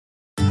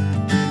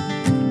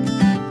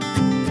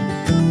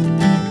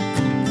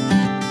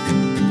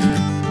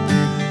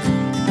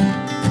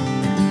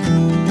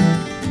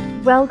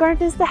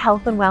Wellgrove is the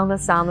health and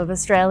wellness arm of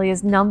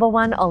Australia's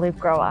 #1 olive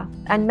grower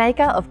and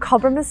maker of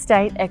Cobram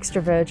Estate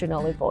extra virgin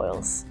olive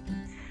oils.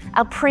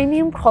 Our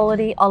premium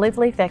quality olive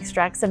leaf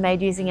extracts are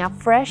made using our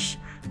fresh,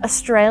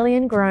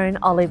 Australian-grown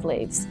olive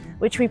leaves,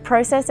 which we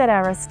process at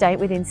our estate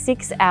within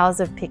 6 hours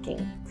of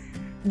picking.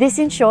 This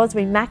ensures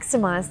we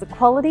maximise the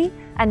quality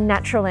and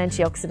natural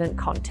antioxidant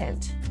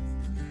content.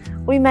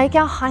 We make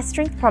our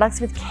high-strength products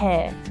with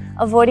care,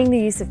 avoiding the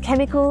use of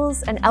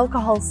chemicals and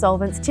alcohol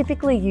solvents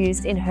typically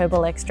used in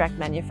herbal extract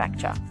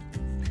manufacture.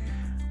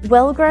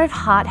 Wellgrove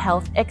Heart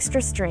Health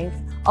Extra Strength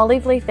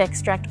Olive Leaf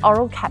Extract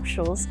Oral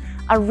Capsules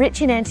are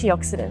rich in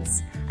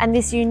antioxidants, and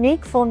this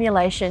unique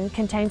formulation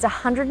contains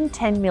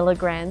 110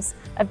 milligrams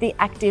of the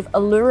active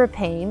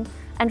alurapine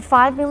and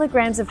 5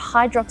 milligrams of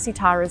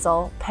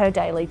hydroxytyrosol per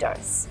daily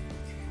dose.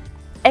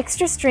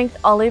 Extra strength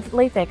olive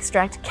leaf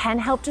extract can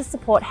help to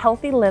support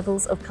healthy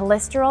levels of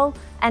cholesterol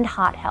and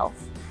heart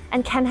health,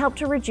 and can help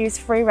to reduce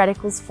free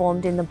radicals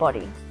formed in the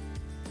body.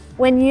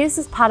 When used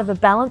as part of a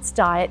balanced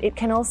diet, it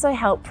can also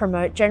help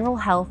promote general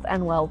health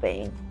and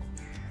well-being.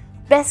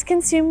 Best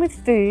consumed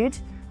with food,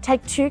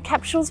 take 2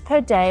 capsules per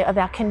day of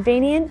our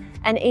convenient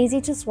and easy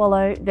to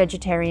swallow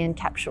vegetarian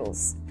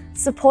capsules.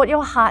 Support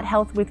your heart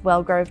health with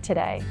Wellgrove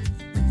today.